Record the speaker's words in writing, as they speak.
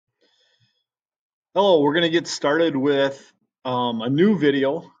Hello, we're going to get started with a new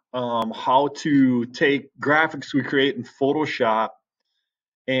video, how to take graphics we create in Photoshop,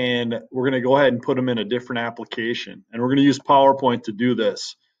 and we're going to go ahead and put them in a different application. And we're going to use PowerPoint to do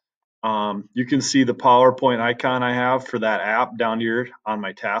this. You can see the PowerPoint icon I have for that app down here on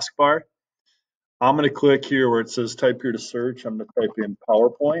my taskbar. I'm going to click here where it says type here to search. I'm going to type in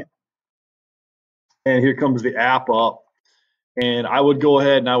PowerPoint, and here comes the app up. And I would go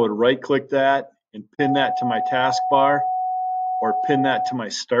ahead and I would right click that and pin that to my taskbar, or pin that to my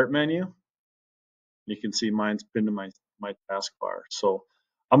start menu. You can see mine's pinned to my taskbar. So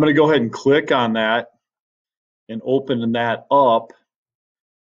I'm going to go ahead and click on that and open that up.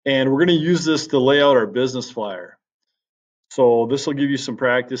 And we're going to use this to lay out our business flyer. So this will give you some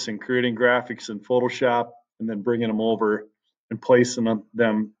practice in creating graphics in Photoshop and then bringing them over and placing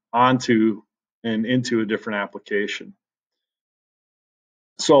them onto and into a different application.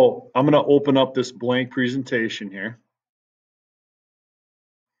 So I'm going to open up this blank presentation here.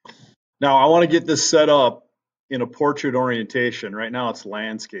 Now I want to get this set up in a portrait orientation. Right now it's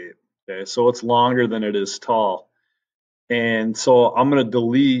landscape. Okay, so it's longer than it is tall. And so I'm going to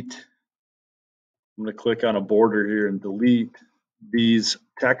delete, I'm going to click on a border here and delete these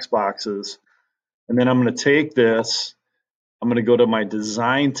text boxes. And then I'm going to take this, I'm going to go to my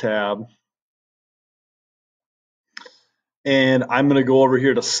design tab, and I'm going to go over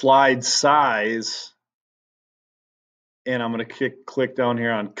here to slide size, and I'm going to click down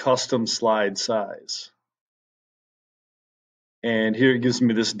here on custom slide size. And here it gives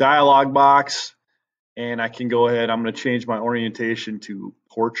me this dialog box, and I can go ahead, I'm going to change my orientation to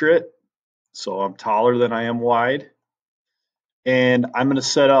portrait. So I'm taller than I am wide. And I'm going to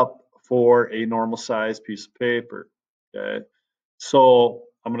set up for a normal size piece of paper. Okay. So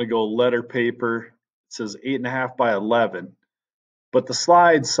I'm going to go letter paper. It says 8.5 by 11, but the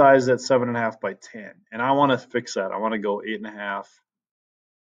slide size at 7.5 by 10. And I want to fix that. I want to go 8.5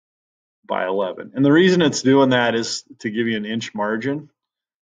 by 11. And the reason it's doing that is to give you an inch margin.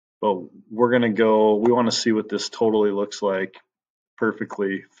 But we're going to go, we want to see what this totally looks like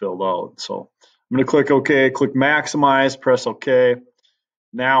perfectly filled out. So I'm going to click OK, click maximize, press OK.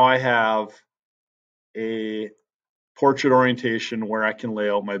 Now I have a portrait orientation where I can lay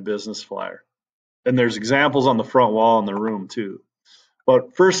out my business flyer. And there's examples on the front wall in the room too.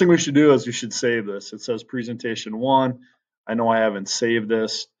 But first thing we should do is we should save this. It says presentation 1. I know I haven't saved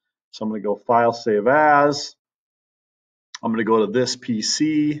this. So I'm going to go file, save as. I'm going to go to this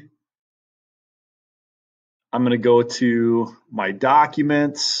PC. I'm going to go to my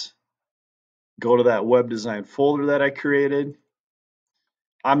documents, go to that web design folder that I created.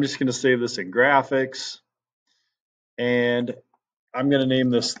 I'm just going to save this in graphics, and I'm going to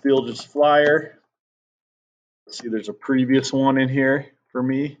name this Steelges Flyer. See, there's a previous one in here for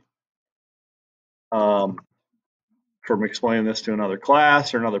me from explaining this to another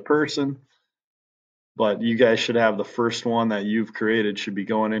class or another person. But you guys should have the first one that you've created should be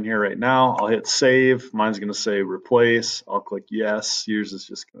going in here right now. I'll hit save. Mine's going to say replace. I'll click yes. Yours is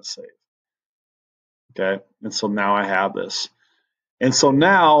just going to save. Okay. And so now I have this. And so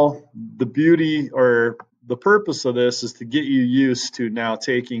now the beauty or the purpose of this is to get you used to now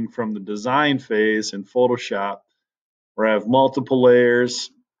taking from the design phase in Photoshop, where I have multiple layers,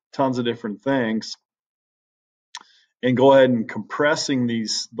 tons of different things, and go ahead and compressing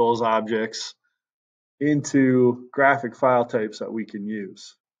those objects into graphic file types that we can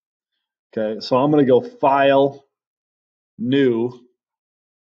use. Okay, so I'm going to go File, New,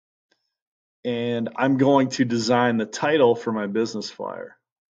 and I'm going to design the title for my business flyer.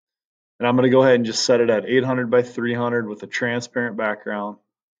 And I'm going to go ahead and just set it at 800 by 300 with a transparent background.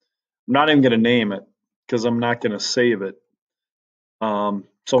 I'm not even going to name it because I'm not going to save it. So I'm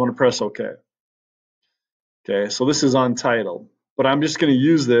going to press OK. Okay, so this is untitled, but I'm just going to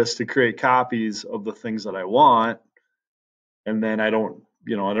use this to create copies of the things that I want, and then I don't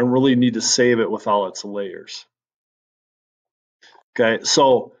really need to save it with all its layers. Okay,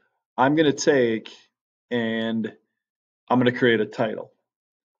 so I'm going to take and I'm going to create a title.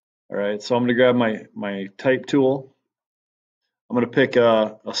 All right, so I'm going to grab my type tool. I'm going to pick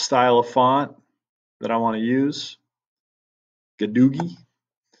a style of font that I want to use, Gadoogie,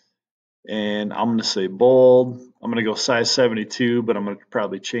 and I'm going to say bold. I'm going to go size 72, but I'm going to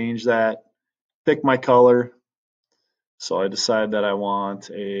probably change that. Pick my color. So I decide that I want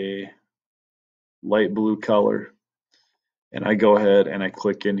a light blue color, and I go ahead and I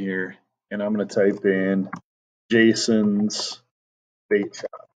click in here, and I'm going to type in Jason's Bait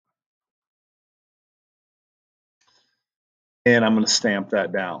Shop, and I'm going to stamp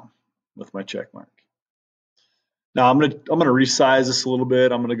that down with my check mark. Now I'm going to resize this a little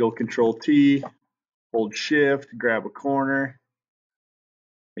bit. I'm going to go Control T, hold shift, grab a corner,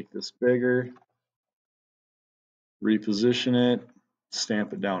 make this bigger, reposition it,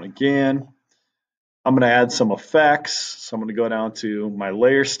 stamp it down again. I'm going to add some effects. So I'm going to go down to my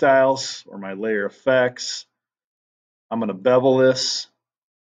layer styles or my layer effects. I'm going to bevel this.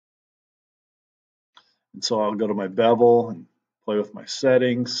 And so I'll go to my bevel and play with my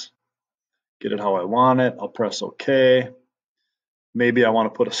settings, get it how I want it. I'll press OK. Maybe I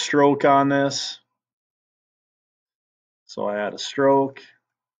want to put a stroke on this. So I add a stroke,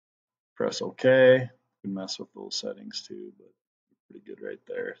 press OK. You can mess with those settings too, but pretty good right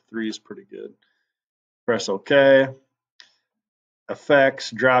there. 3 is pretty good. Press OK.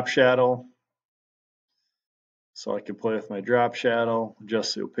 Effects, drop shadow. So I can play with my drop shadow,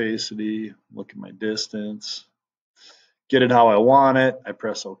 adjust the opacity, look at my distance, get it how I want it. I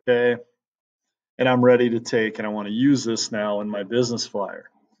press OK. And I'm ready to take, and I want to use this now in my business flyer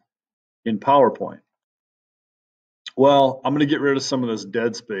in PowerPoint. Well, I'm going to get rid of some of this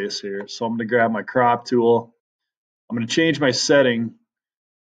dead space here. So I'm going to grab my crop tool. I'm going to change my setting,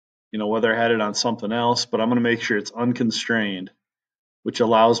 whether I had it on something else, but I'm going to make sure it's unconstrained, which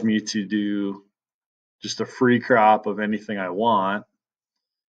allows me to do just a free crop of anything I want.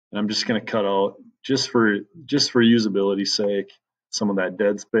 And I'm just going to cut out, just for usability's sake, some of that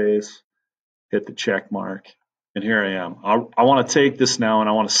dead space, hit the check mark, and here I am. I want to take this now and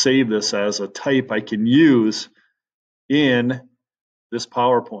I want to save this as a type I can use in this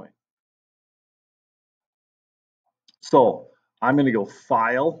PowerPoint. So I'm going to go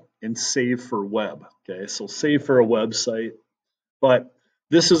File and Save for Web. Okay, so save for a website. But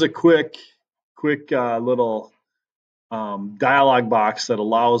this is a quick little dialog box that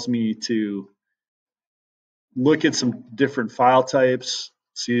allows me to look at some different file types,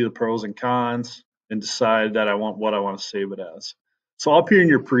 see the pros and cons, and decide that what I want to save it as. So up here in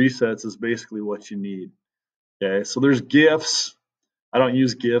your presets is basically what you need. Okay, so there's GIFs. I don't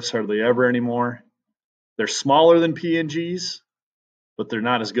use GIFs hardly ever anymore. They're smaller than PNGs, but they're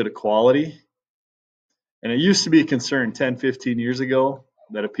not as good a quality. And it used to be a concern 10, 15 years ago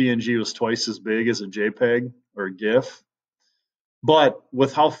that a PNG was twice as big as a JPEG or a GIF. But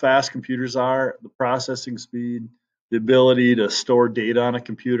with how fast computers are, the processing speed, the ability to store data on a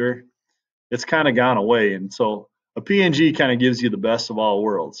computer, it's kind of gone away. And so a PNG kind of gives you the best of all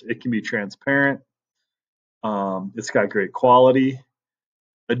worlds. It can be transparent. It's got great quality.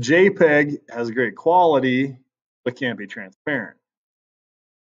 A JPEG has great quality, but can't be transparent.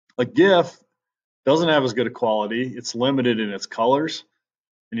 A GIF doesn't have as good a quality. It's limited in its colors,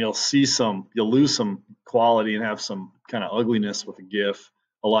 and you'll lose some quality and have some kind of ugliness with a GIF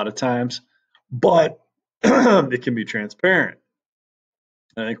a lot of times, but it can be transparent.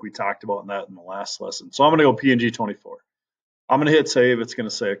 I think we talked about that in the last lesson. So I'm going to go PNG 24. I'm going to hit save. It's going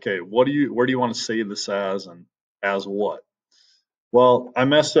to say, okay, where do you want to save this as, and as what? Well, I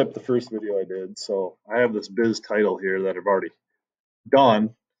messed up the first video I did, so I have this biz title here that I've already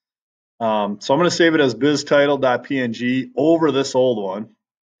done. So I'm going to save it as biztitle.png over this old one.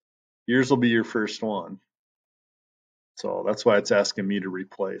 Yours will be your first one. So that's why it's asking me to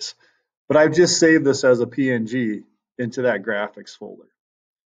replace. But I've just saved this as a PNG into that graphics folder.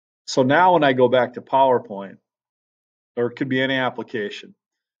 So now when I go back to PowerPoint, or it could be any application,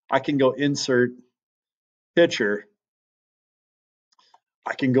 I can go insert picture.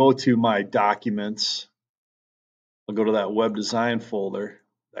 I can go to my documents. I'll go to that web design folder,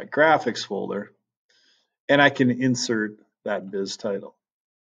 that graphics folder, and I can insert that biz title.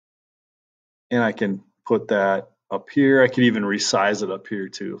 And I can put that up here. I could even resize it up here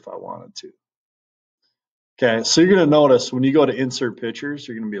too if I wanted to. Okay, so you're going to notice when you go to insert pictures,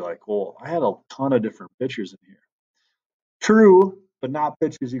 you're going to be like, well, I had a ton of different pictures in here. True, but not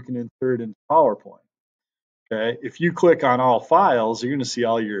pictures you can insert into PowerPoint. Okay, if you click on all files, you're going to see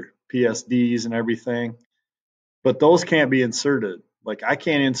all your PSDs and everything, but those can't be inserted. Like I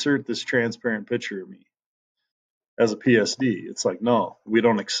can't insert this transparent picture of me as a PSD. It's like, no, we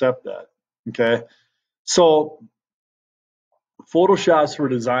don't accept that. Okay, so Photoshop's for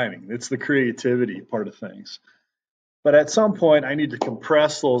designing. It's the creativity part of things. But at some point, I need to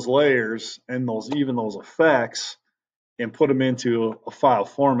compress those layers and those effects and put them into a file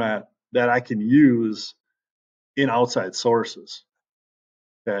format that I can use in outside sources.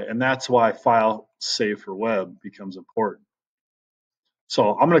 Okay, and that's why file save for web becomes important.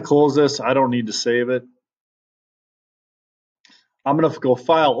 So I'm going to close this. I don't need to save it. I'm going to go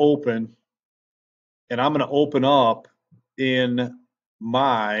file open, and I'm going to open up in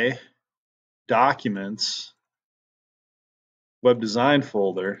my documents web design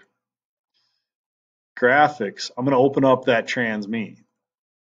folder, graphics. I'm going to open up that TransMe.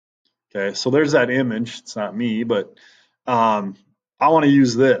 Okay, so there's that image. It's not me, but I want to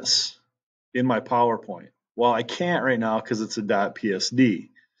use this in my PowerPoint. Well, I can't right now because it's a .psd,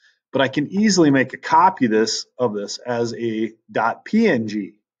 but I can easily make a copy of this as a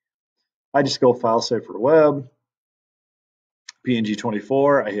 .png. I just go File, Save for Web,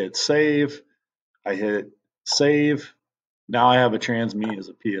 PNG24. I hit Save. I hit Save. Now I have a transme as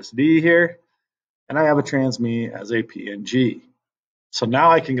a PSD here, and I have a transme as a PNG. So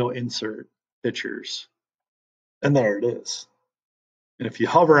now I can go Insert Pictures, and there it is. And if you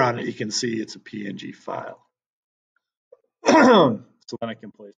hover on it, you can see it's a PNG file. So then I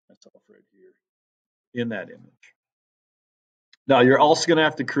can place myself right here in that image. Now you're also going to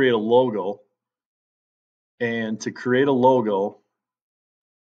have to create a logo. And to create a logo,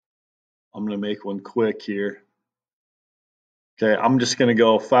 I'm going to make one quick here. Okay, I'm just going to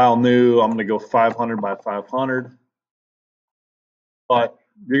go File, New. I'm going to go 500 by 500. But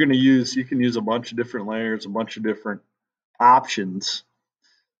you're going to you can use a bunch of different layers, a bunch of different options.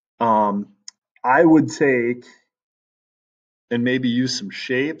 I would take and maybe use some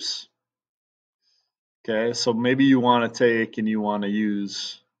shapes. Okay, so maybe you want to take and you want to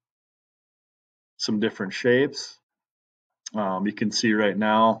use some different shapes. You can see right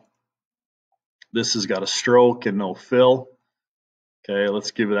now, this has got a stroke and no fill. Okay,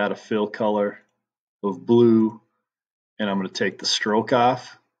 let's give that a fill color of blue, and I'm going to take the stroke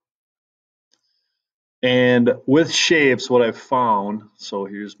off. And with shapes, what I've found, so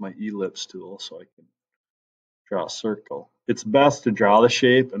here's my ellipse tool, so I can draw a circle. It's best to draw the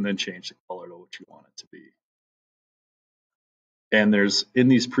shape and then change the color to what you want it to be. And there's, in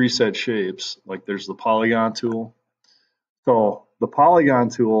these preset shapes, like there's the polygon tool. So the polygon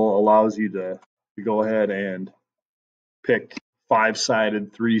tool allows you to go ahead and pick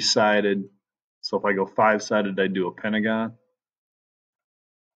 5-sided, 3-sided. So if I go 5-sided, I do a pentagon.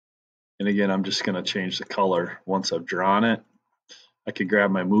 And again, I'm just going to change the color once I've drawn it. I could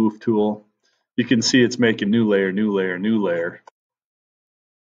grab my move tool. You can see it's making new layer, new layer, new layer.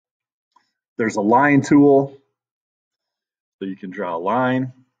 There's a line tool, so you can draw a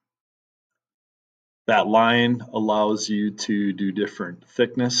line. That line allows you to do different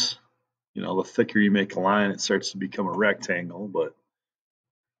thickness. You know, the thicker you make a line, it starts to become a rectangle, but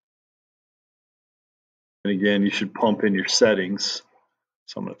and again, you should pump in your settings.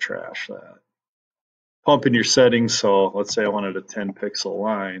 So I'm going to trash that. Pump in your settings. So let's say I wanted a 10 pixel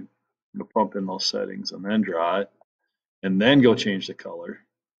line. I'm going to pump in those settings and then draw it, and then go change the color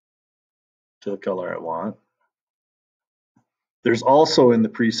to the color I want. There's also in the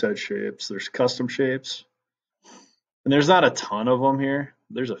preset shapes, there's custom shapes. And there's not a ton of them here.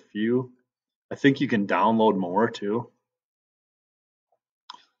 There's a few. I think you can download more too.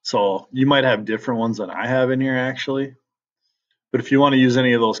 So you might have different ones than I have in here actually. But if you want to use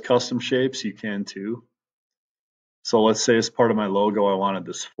any of those custom shapes, you can too. So let's say as part of my logo, I wanted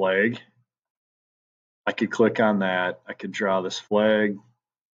this flag. I could click on that. I could draw this flag.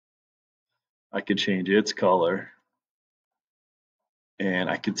 I could change its color. And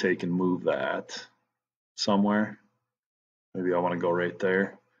I could take and move that somewhere. Maybe I want to go right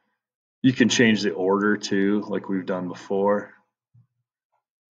there. You can change the order too, like we've done before.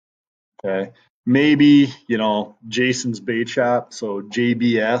 Okay. Maybe, you know, Jason's Bait Shop, so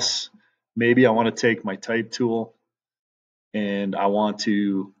JBS. Maybe I want to take my type tool and I want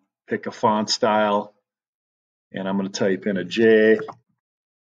to pick a font style, and I'm going to type in a J,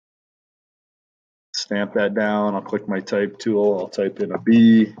 stamp that down. I'll click my type tool, I'll type in a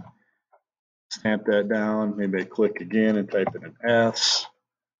B, stamp that down. Maybe I click again and type in an S,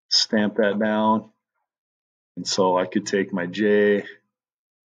 stamp that down. And so I could take my J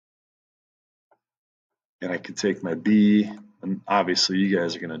and I could take my B, and obviously you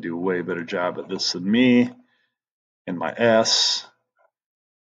guys are going to do a way better job at this than me, and my S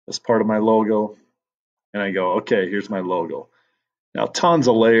as part of my logo. And I go, okay, here's my logo. Now, tons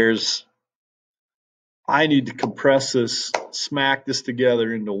of layers. I need to compress this, smack this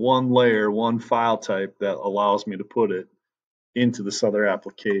together into one layer, one file type that allows me to put it into this other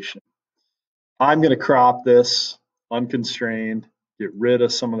application. I'm going to crop this unconstrained, get rid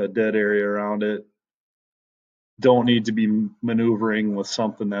of some of the dead area around it. Don't need to be maneuvering with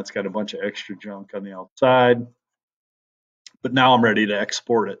something that's got a bunch of extra junk on the outside. But now I'm ready to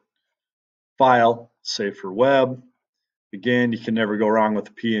export it. File, save for web. Again, you can never go wrong with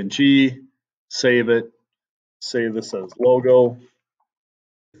a PNG. Save it. Save this as logo.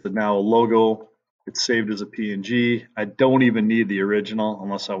 But now a logo, it's saved as a PNG. I don't even need the original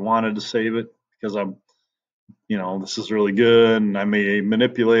unless I wanted to save it, because I'm, you know, this is really good and I may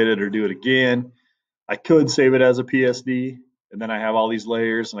manipulate it or do it again. I could save it as a PSD, and then I have all these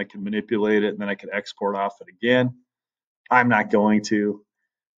layers and I can manipulate it and then I can export off it again. I'm not going to.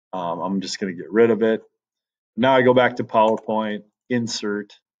 I'm just going to get rid of it. Now I go back to PowerPoint,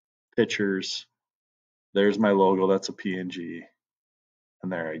 insert, pictures. There's my logo. That's a PNG.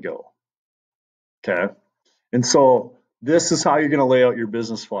 And there I go. Okay. And so this is how you're going to lay out your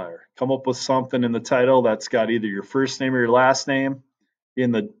business flyer. Come up with something in the title that's got either your first name or your last name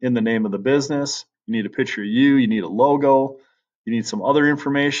in the name of the business. You need a picture of you. You need a logo. You need some other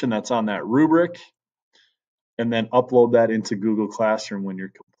information that's on that rubric. And then upload that into Google Classroom when you're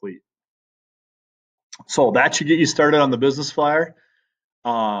complete. So that should get you started on the business flyer.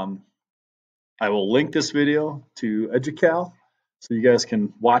 I will link this video to Educal so you guys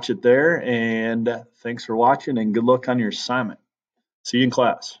can watch it there. And thanks for watching and good luck on your assignment. See you in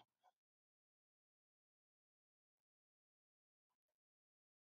class.